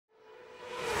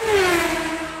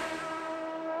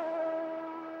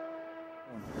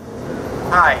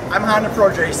Hi, I'm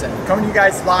HondaPro Jason, coming to you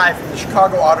guys live from the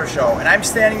Chicago Auto Show, and I'm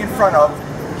standing in front of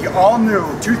the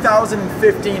all-new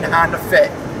 2015 Honda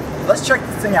Fit. Let's check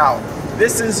this thing out.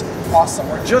 This is awesome.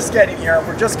 We're just getting here.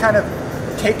 We're just kind of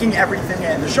taking everything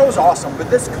in. The show is awesome, but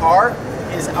this car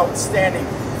is outstanding.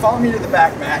 Follow me to the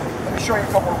back, Matt. Let me show you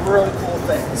a couple of really cool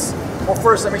things. Well,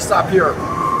 first, let me stop here.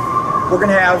 We're going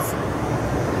to have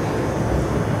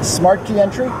smart key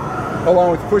entry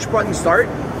along with push button start.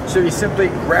 So you simply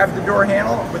grab the door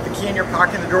handle with the key in your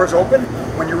pocket and the door's open.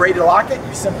 When you're ready to lock it,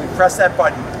 you simply press that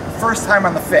button. First time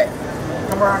on the Fit.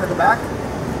 Come around to the back.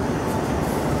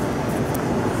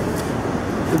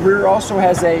 The rear also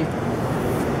has a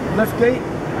lift gate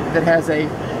that has a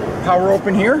power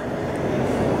open here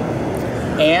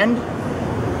and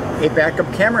a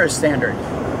backup camera as standard.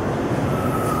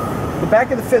 The back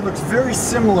of the Fit looks very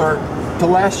similar to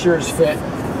last year's Fit,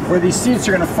 where these seats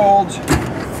are going to fold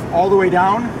all the way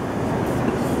down,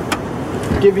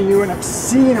 giving you an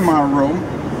obscene amount of room.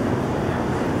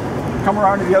 Come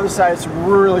around to the other side, some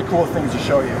really cool things to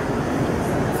show you.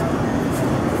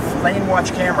 Lane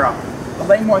watch camera. The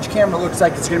lane watch camera looks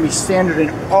like it's going to be standard in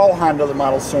all Honda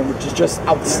models soon, which is just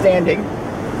outstanding.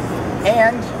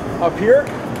 And up here,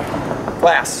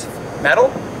 glass.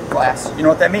 Metal, glass. You know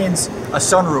what that means? A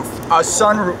sunroof. A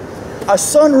sunroof. A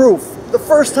sunroof. The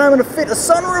first time in a Fit, a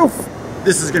sunroof.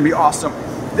 This is going to be awesome.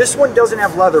 This one doesn't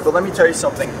have leather, but let me tell you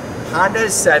something. Honda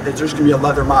has said that there's going to be a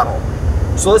leather model.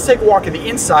 So let's take a walk in the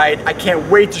inside. I can't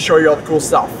wait to show you all the cool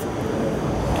stuff.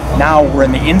 Now we're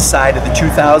in the inside of the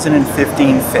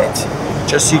 2015 Fit.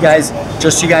 Just so you guys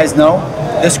know,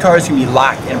 this car is going to be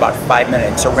locked in about 5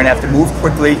 minutes. So we're going to have to move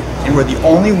quickly, and we're the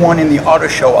only one in the auto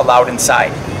show allowed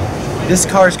inside. This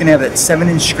car is going to have that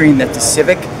 7-inch screen that the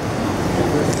Civic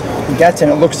gets, and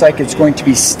it looks like it's going to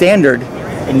be standard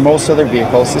in most other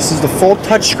vehicles. This is the full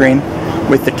touchscreen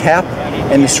with the tap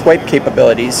and the swipe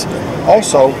capabilities.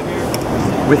 Also,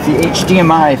 with the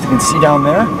HDMI, if you can see down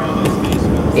there,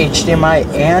 HDMI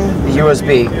and the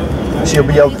USB. So you'll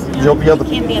be able to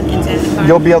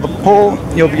pull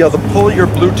your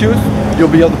Bluetooth. You'll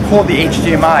be able to pull the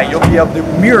HDMI. You'll be able to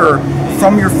mirror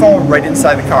from your phone right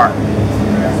inside the car.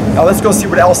 Now let's go see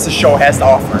what else the show has to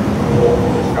offer.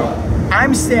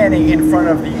 I'm standing in front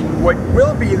of what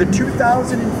will be the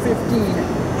 2015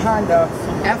 Honda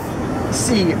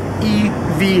FC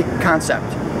EV concept.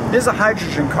 This is a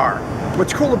hydrogen car.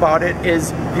 What's cool about it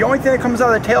is the only thing that comes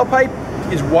out of the tailpipe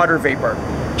is water vapor.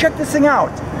 Check this thing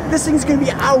out. This thing's gonna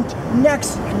be out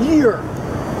next year.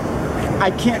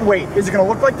 I can't wait. Is it gonna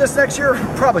look like this next year?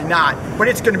 Probably not, but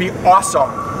it's gonna be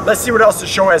awesome. Let's see what else the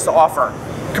show has to offer.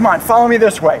 Come on, follow me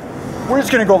this way. We're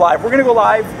just gonna go live. We're gonna go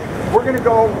live. We're gonna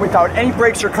go without any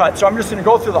breaks or cuts. So I'm just gonna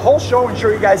go through the whole show and show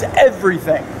you guys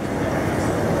everything.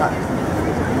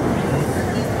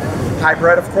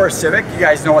 Hybrid, of course, Civic. You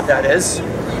guys know what that is.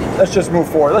 Let's just move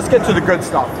forward. Let's get to the good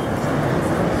stuff.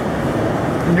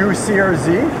 New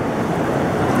CRZ.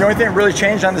 The only thing that really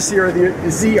changed on the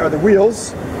CRZ are the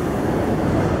wheels.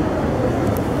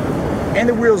 And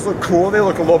the wheels look cool. They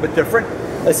look a little bit different.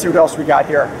 Let's see what else we got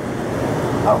here.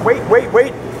 Wait.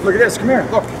 Look at this. Come here.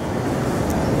 Look.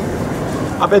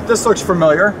 I bet this looks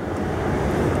familiar.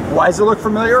 Why does it look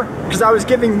familiar? Because I was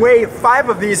giving away 5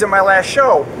 of these in my last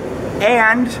show.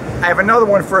 And I have another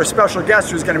one for a special guest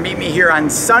who's going to meet me here on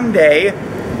Sunday.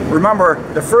 Remember,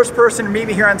 the first person to meet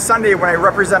me here on Sunday when I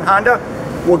represent Honda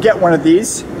will get one of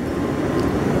these.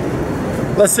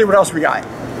 Let's see what else we got.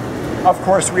 Of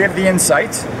course, we have the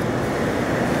Insight.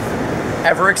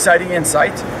 Ever exciting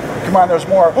Insight. Come on, there's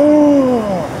more.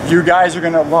 Oh, you guys are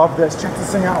going to love this. Check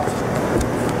this thing out.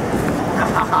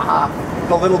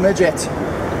 The little midget.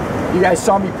 You guys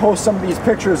saw me post some of these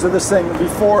pictures of this thing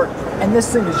before, and this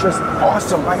thing is just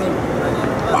awesome. I mean,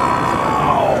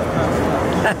 wow.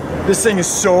 This thing is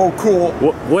so cool.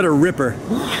 What a ripper.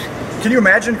 Can you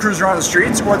imagine cruising around the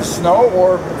streets or the snow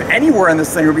or anywhere in this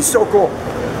thing? It would be so cool.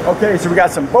 Okay, so we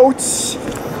got some boats.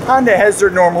 Honda has their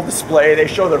normal display. They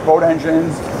show their boat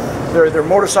engines, their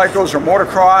motorcycles or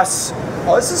motocross.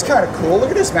 Oh, this is kind of cool. Look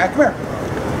at this, Matt. Come here.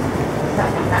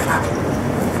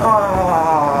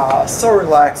 Ah, so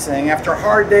relaxing. After a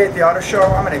hard day at the auto show,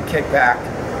 I'm going to kick back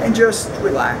and just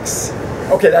relax.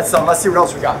 Okay, that's done. Let's see what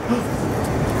else we got.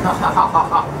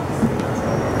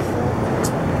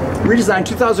 Redesigned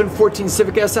 2014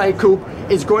 Civic Si Coupe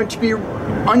is going to be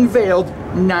unveiled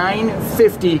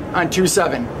 9/50 on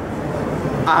 2/7.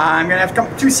 I'm going to have to come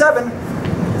 2/7.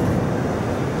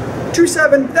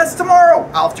 2/7, that's tomorrow.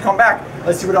 I'll have to come back.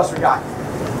 Let's see what else we got.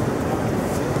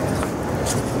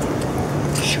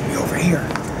 Shoot me over here.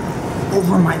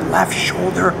 over my left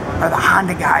shoulder are the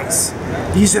Honda guys.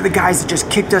 These are the guys that just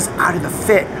kicked us out of the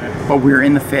Fit, but we were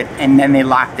in the Fit and then they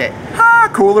locked it. Ha,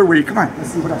 cool are we? Come on,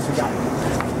 let's see what else we got.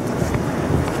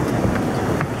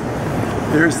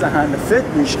 There's the Honda Fit.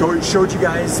 We showed you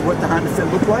guys what the Honda Fit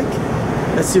looked like.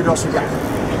 Let's see what else we got.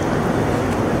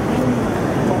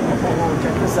 Oh,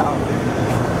 check this out.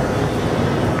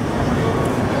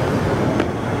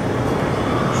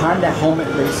 Honda helmet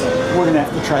racing. We're gonna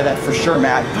have to try that for sure,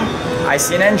 Matt. I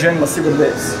see an engine. Let's see what it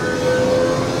is.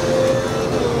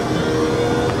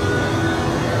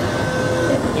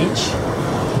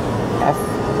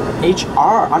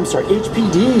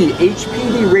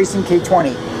 HPD Racing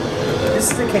K20.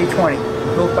 This is the K20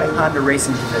 built by Honda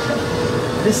Racing Division.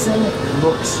 This thing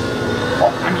looks,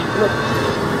 oh, I mean, look,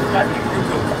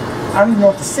 I don't even know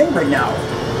what to say right now.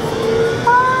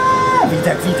 Ah,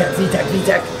 VTEC, VTEC, VTEC,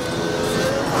 VTEC.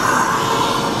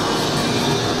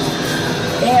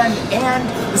 And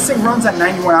this thing runs on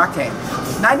 91 octane.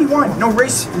 91, no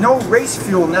race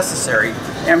fuel necessary.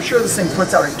 And I'm sure this thing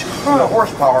puts out a ton of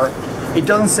horsepower. It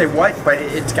doesn't say what, but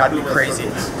it's got to be crazy.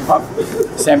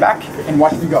 Stand back and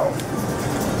watch me go.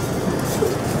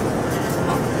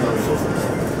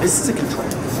 This is a control.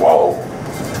 Whoa!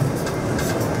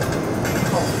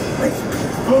 Oh, wait.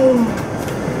 Oh.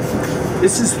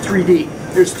 This is 3D.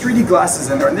 There's 3D glasses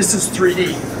in there, and this is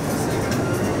 3D.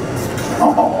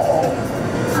 Oh.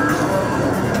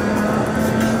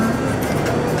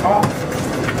 Oh.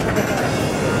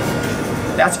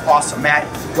 That's awesome, Matt.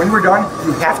 When we're done,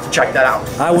 you have to check that out.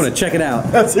 I want to check it out.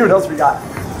 Let's see what else we got.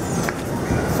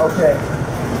 Okay.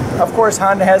 Of course,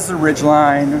 Honda has the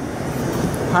Ridgeline.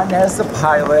 Honda has the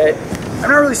Pilot. I'm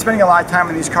not really spending a lot of time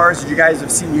on these cars that you guys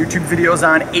have seen YouTube videos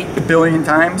on 8 billion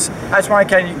times. I just want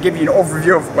to kind of give you an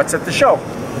overview of what's at the show.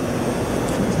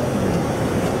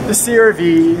 The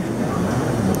CR-V,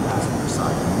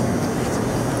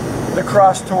 the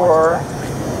Cross Tour.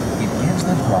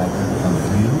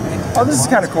 Oh, this is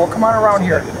kind of cool. Come on around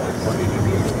here.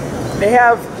 They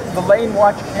have the lane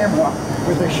watch camera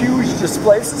with a huge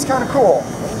display. This is kind of cool.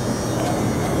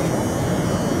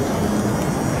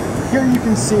 Here you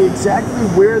can see exactly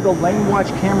where the lane watch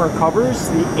camera covers,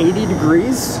 the 80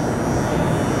 degrees.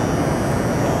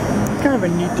 Kind of a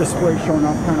neat display showing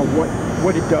off kind of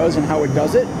what it does and how it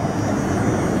does it.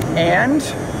 And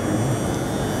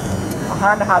a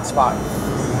Honda hotspot.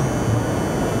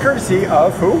 Courtesy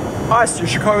of who? Us, your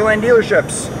Chicagoland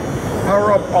dealerships.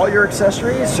 Power up all your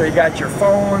accessories. So you got your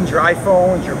phones, your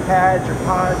iPhones, your pads, your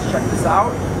pods. Check this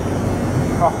out.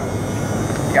 Oh.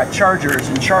 You got chargers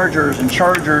and chargers and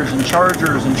chargers and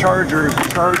chargers and chargers and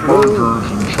chargers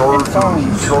and chargers and chargers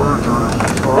and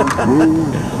chargers.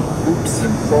 Oops.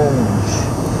 And phones.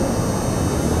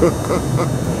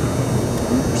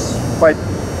 Oops. But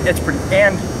it's pretty,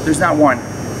 and there's not one.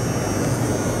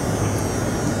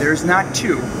 There's not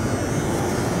two.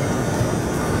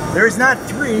 There's not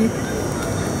three.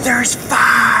 There's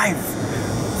 5.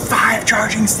 5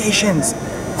 charging stations.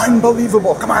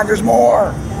 Unbelievable. Come on, there's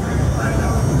more.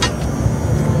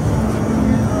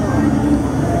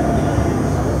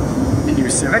 The new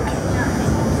Civic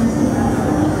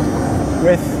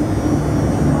with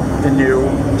the new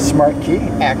Smart Key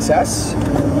access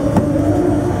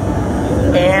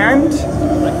and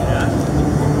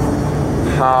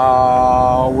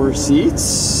power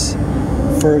seats.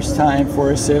 First time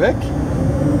for a Civic.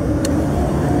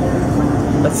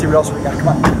 Let's see what else we got. Come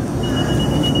on.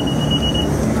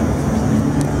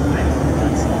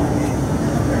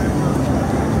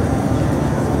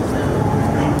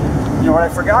 You know what I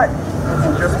forgot?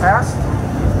 I just passed?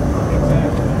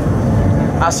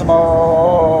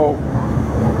 Asimo!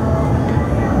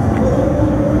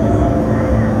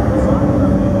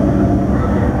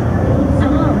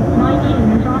 Hello, my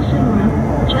name is Asimo.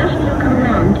 Just look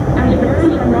around, as there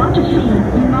is a lot to see.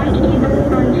 You might even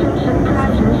find some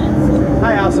surprises.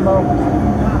 Hi, Asimo.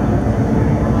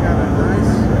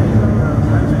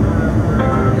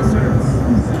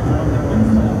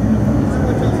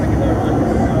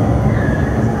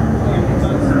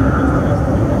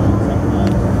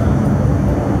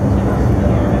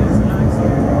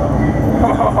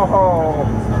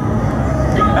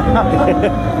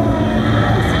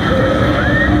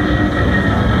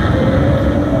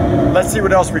 Let's see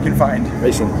what else we can find.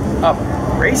 Racing. Up.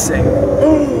 Racing.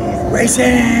 Ooh,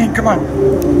 racing! Come on.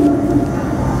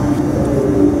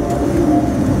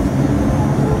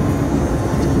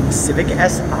 Civic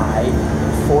Si,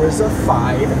 Forza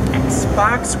 5,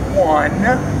 Xbox One.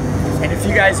 And if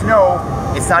you guys know,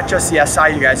 it's not just the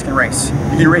Si you guys can race.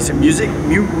 You can race a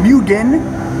Mugen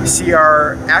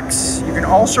CRX. You can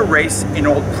also race an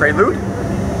old Prelude.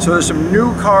 So there's some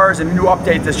new cars and new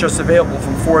updates that's just available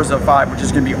from Forza 5, which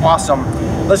is going to be awesome.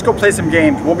 Let's go play some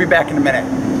games. We'll be back in a minute.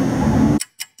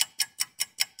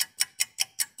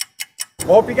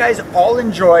 Well, hope you guys all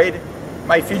enjoyed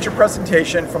my feature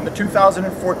presentation from the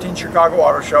 2014 Chicago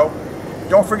Auto Show.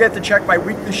 Don't forget to check my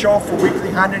weekly show for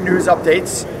weekly Honda news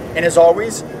updates. And as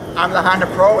always, I'm the Honda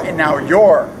Pro, and now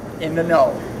you're in the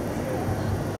know.